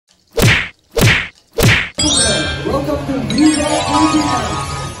Welcome to Viva Filipinas.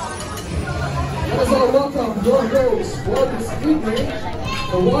 Let us all welcome your host for this evening,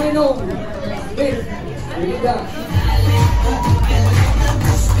 the one and only Viva Filipinas.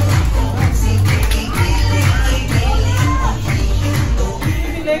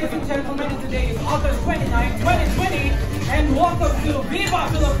 Ladies and gentlemen, today is August 29, 2020, and welcome to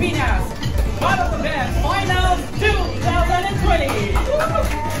Viva Filipinas, part of the band Finals 2020.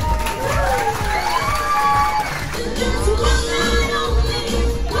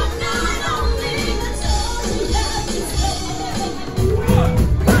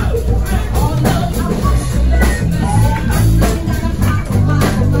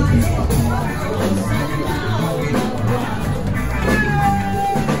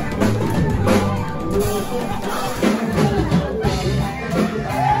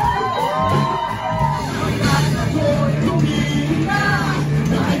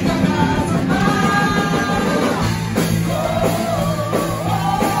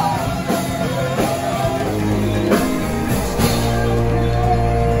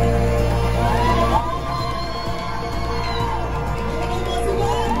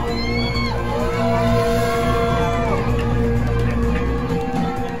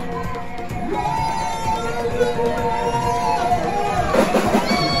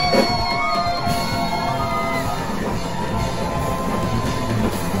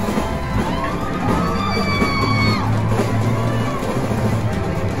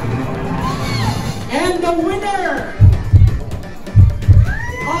 The winner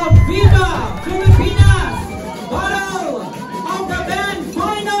of Viva Filipinas Battle of the Band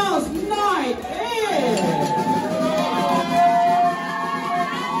Finals Night is...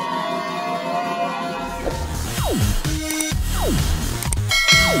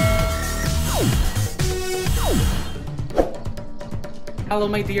 Hello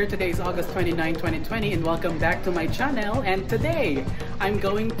my dear, today is August 29, 2020 and welcome back to my channel. And today I'm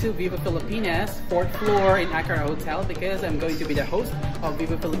going to Viva Filipinas 4th floor in Accra Hotel because I'm going to be the host of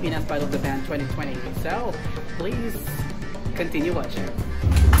Viva Filipinas Battle of the Band 2020. So please continue watching.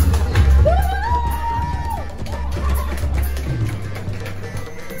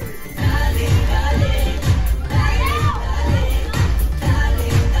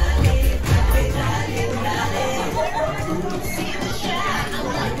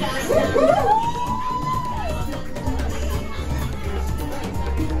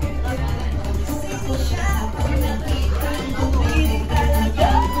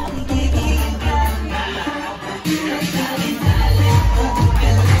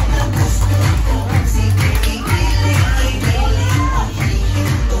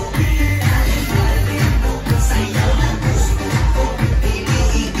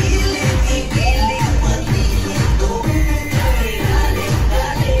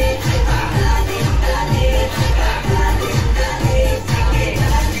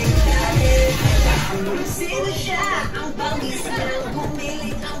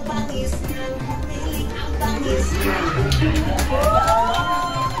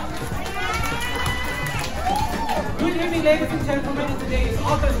 Good evening, ladies and gentlemen. Today is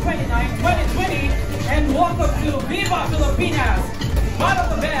August 29, 2020, and welcome to Viva Filipinas, part of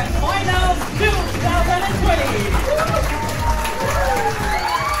the band Finals 2020.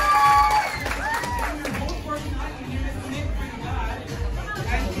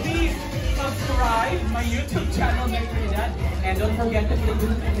 And please subscribe my YouTube channel, and don't forget to click the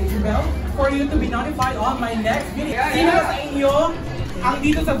notification bell for you to be notified on my next video. Sino sa inyo ang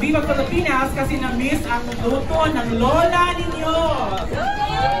dito sa Viva Filipinas kasi na-miss ang luto ng lola ninyo?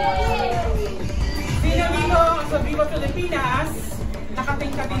 Sino dito sa Viva Filipinas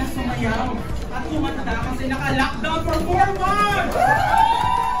nakatingkati na sumayaw at kumanta kasi naka-lockdown for 4 months?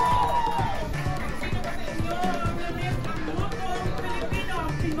 Sino ba sa inyo ang na-miss ang luto ng Filipino,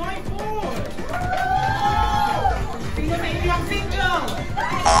 ang Pinoy food? Sino sa inyo ang single?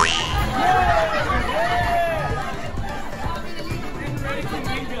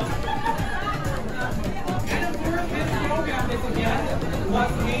 Was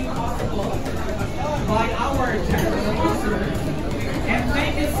made possible by our generous sponsors. And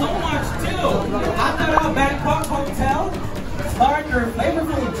thank you so much to Bangkok Hotel. Start your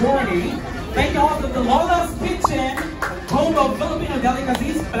flavorful journey. Thank you also to Lola's Kitchen, home of Filipino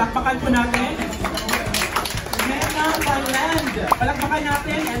delicacies. Palakpakan po natin. Viva Thailand. Palakpakan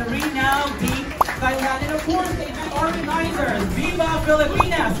natin. And Renowned Thailand. And of course, the event organizers, Viva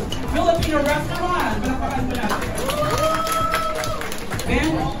Filipinas, Filipino restaurant. Palakpakan po natin.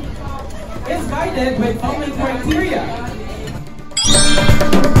 And is guided with following criteria.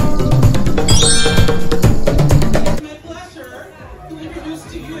 It's my pleasure to introduce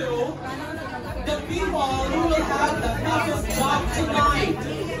to you to the people who will have the toughest job tonight.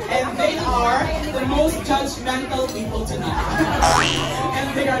 And they are the most judgmental people tonight.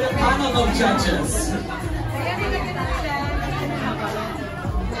 And they are the panel of judges.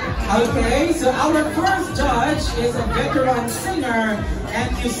 Okay, so our first judge is a veteran singer and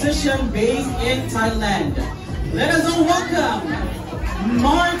musician based in Thailand. Let us all welcome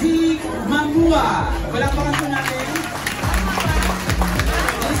Marty Mamua. Palakpakan po natin.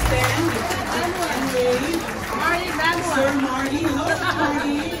 Please stand and wave. Sir Marty, hello Sir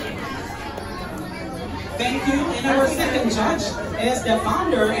Marty. Thank you. And our second judge is the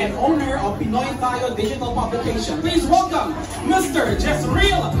founder and owner of Pinoy Tayo Digital Publication. Please welcome Mr.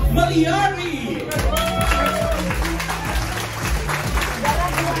 Jezreel Maliari.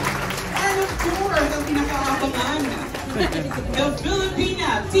 And of course, ang pinakaabangan, the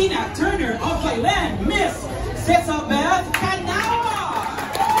Filipina Tina Turner of Thailand, Miss Sesabeth Kanawa.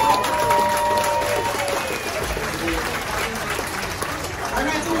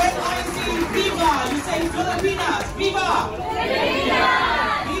 Alright, so when I say Viva, you say Filipinas. Viva! Viva!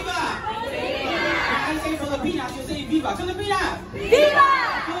 Viva! When I say Filipinas, you say Viva. Filipinas! Viva!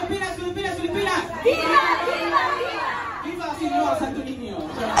 Filipinas, Filipinas, Filipinas! Viva! Viva! Viva! Viva Señor Santo Niño!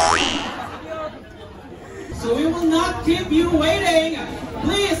 So we will not keep you waiting.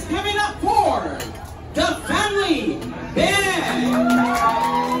 Please give it up for the family band.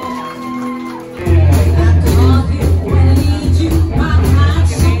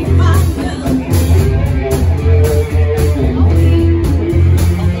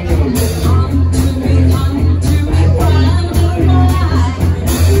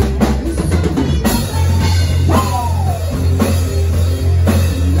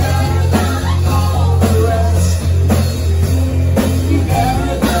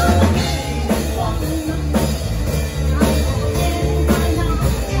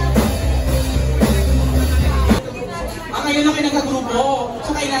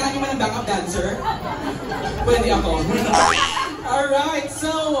 Alright,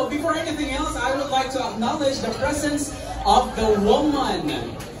 so before anything else, I would like to acknowledge the presence of the woman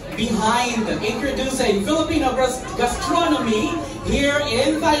behind introducing Filipino gastronomy here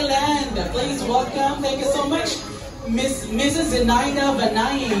in Thailand. Please welcome, thank you so much, Mrs. Zenaida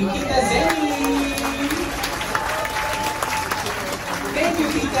Banay, Tita Zeni. Thank you,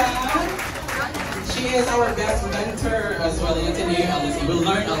 Tita. She is our best mentor as well in Ateneo. We'll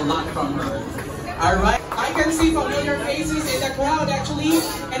learn a lot from her. Alright, I can see familiar faces in the crowd actually.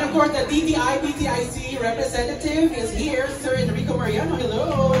 And of course the DTI BTIC representative is here, Sir Enrico Mariano.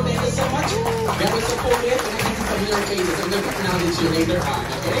 Hello, thank you so much. Very supportive and I can see familiar faces. I'm going to acknowledge you later on,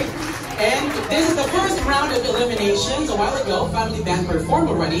 okay? And this is the first round of eliminations. A while ago, family band performed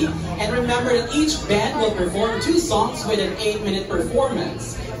already. And remember that each band will perform 2 songs with an 8-minute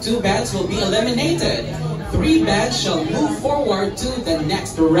performance. 2 bands will be eliminated. 3 bands shall move forward to the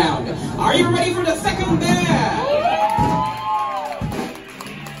next round. Are you ready for the second band?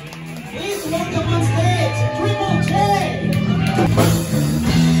 Please welcome on stage, Triple J.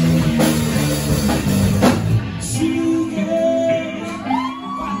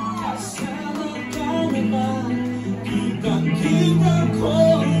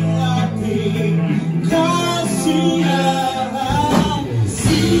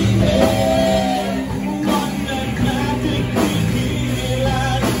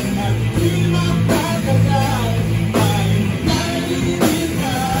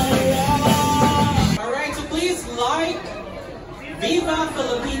 Viva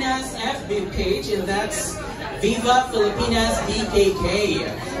Filipinas FB page, and that's Viva Filipinas BKK.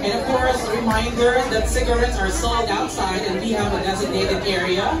 And of course, reminder that cigarettes are sold outside and we have a designated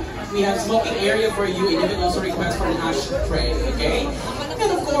area. We have smoking area for you, and you can also request for an ashtray, okay? And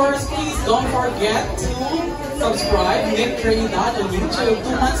of course, please don't forget to subscribe, Nick Trinidad on YouTube.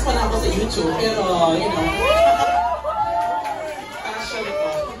 2 months pa na ako sa YouTube, pero, you know,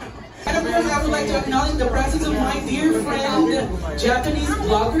 and of course, I would like to acknowledge the presence of my dear friend, Japanese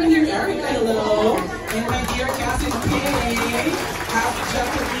blogger here, Erica, hello. And my dear Cassie K, half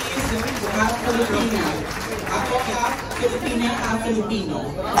Japanese, half Filipina. Ako half Filipina, half Filipino.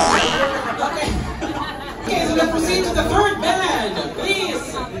 Okay. Okay, so let's proceed to the third band. Please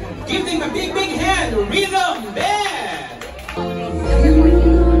give them a big, big hand. Rhythm Band.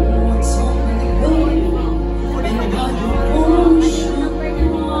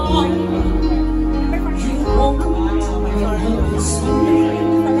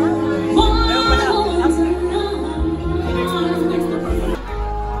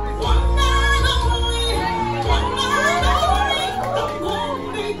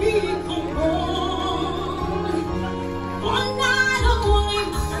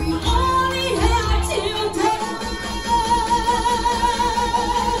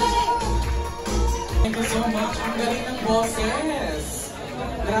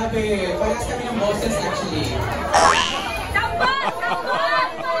 process actually.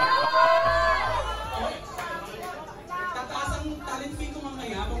 Tataas ang talent fee ko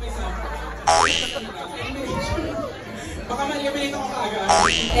mamaya kung may sample. Baka ma-eliminate ako kaagad.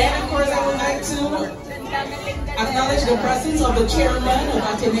 And of course, I would like to acknowledge the presence of the chairman of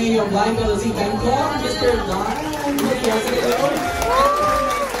Ateneo of Live LZ Bangkok, Mr. Don.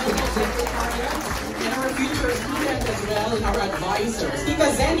 And our future students as well, and our advisors.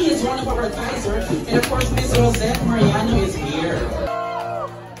 Tika Zenny is one of our advisors, and of course, Miss Rosette Mariano is here.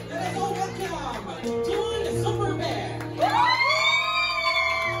 Let us all welcome June Superman.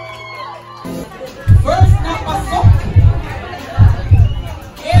 First na pasok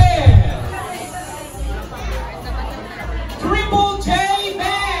is Triple J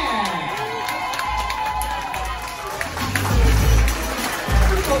Band.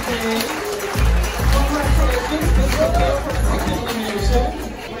 Triple J, congratulations, this will go for the second elimination.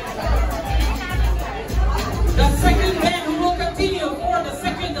 The second band who will continue for the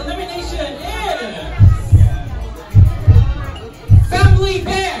second elimination is Family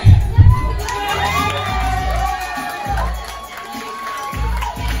Band.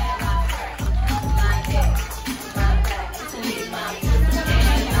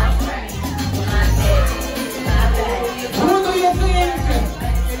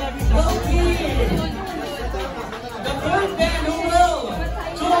 The third band who will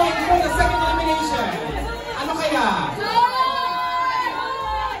join for the second elimination. Ano kaya?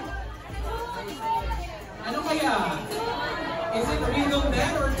 Ano kaya? Is it Rhythm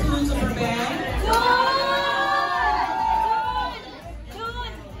Band or Tune Super Band?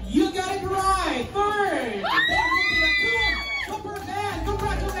 You got it right! Third! That will be a Tune Super Band!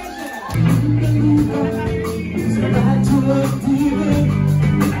 Congratulations!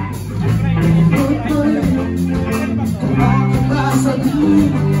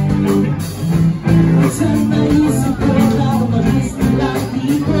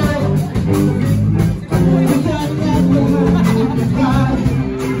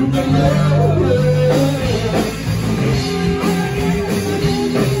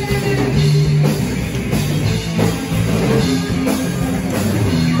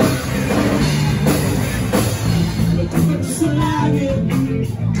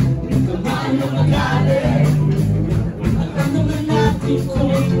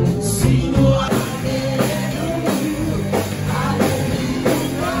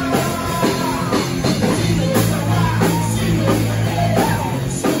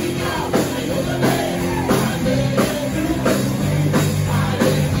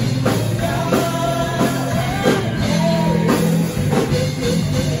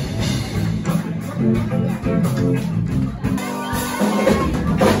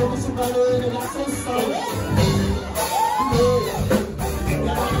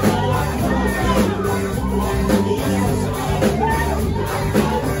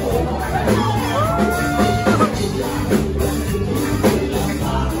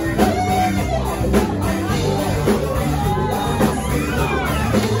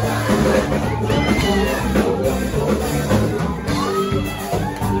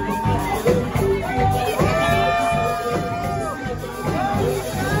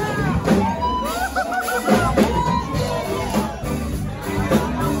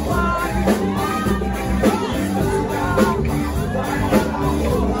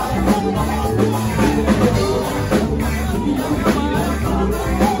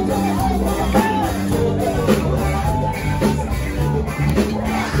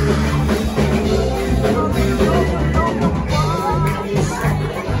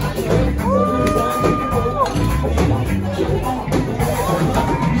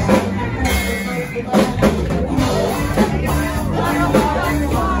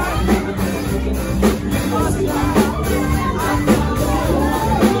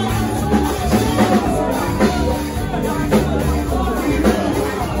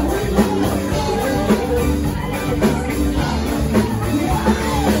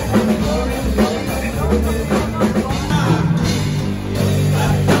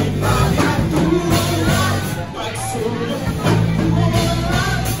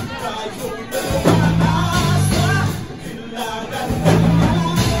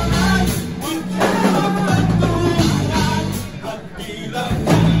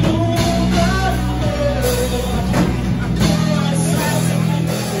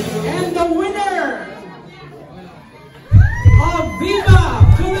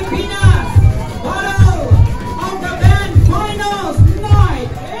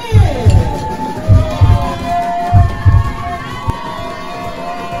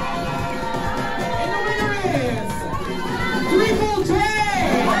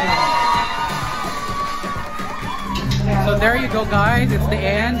 guys, it's the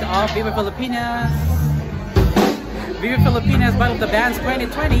end of Viva Filipinas. Viva Filipinas Battle of the Bands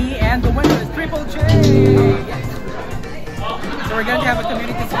 2020, and the winner is Triple J. So we're going to have a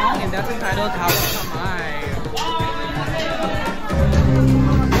community song, and that's entitled Hawak Kamay.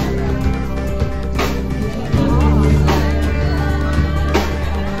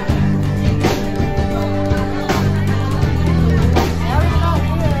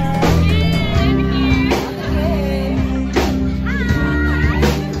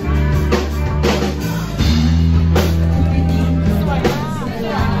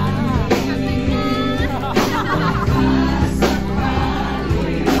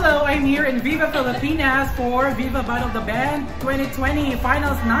 Viva Filipinas for Viva Battle of the Band 2020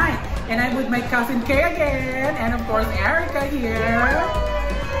 Finals Night. And I'm with my cousin Kay again. And of course, Erica here.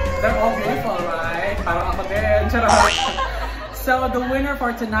 They're all beautiful, right? Parang ako din. Charot. So the winner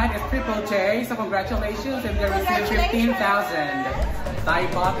for tonight is Triple J. So congratulations. And they received 15,000 Thai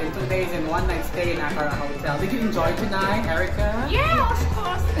baht in 2 days and 1 night stay in Akara Hotel. Did you enjoy tonight, Erica? Yeah, of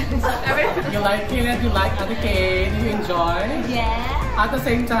course. You like it? You like Ate Kay? You enjoy? Yeah. At the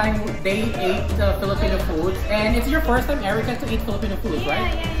same time, they ate Filipino foods, and it's your first time, Erica, to eat Filipino foods,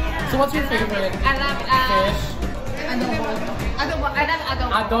 right? Yeah. So what's your favorite? I love fish? Adobo. I love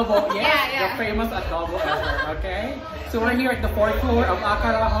adobo. Adobo, yes, Yeah. the famous adobo ever, okay? So we're here at the 4th floor of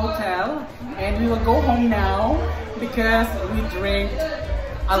Akara Hotel, and we will go home now because we drink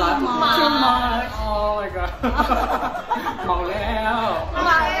a lot. Too much. Oh my god. Mauleo.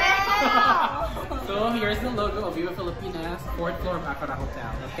 So here's the logo of Viva Filipinas, 4th floor of Akara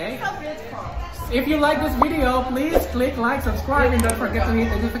Hotel, okay? So beautiful. If you like this video, please click like, subscribe, and don't forget to hit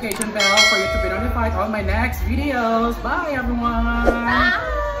the notification bell for you to be notified on my next videos. Bye everyone! Bye!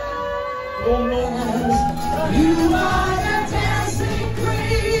 You are the dancing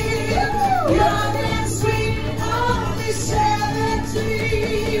queen.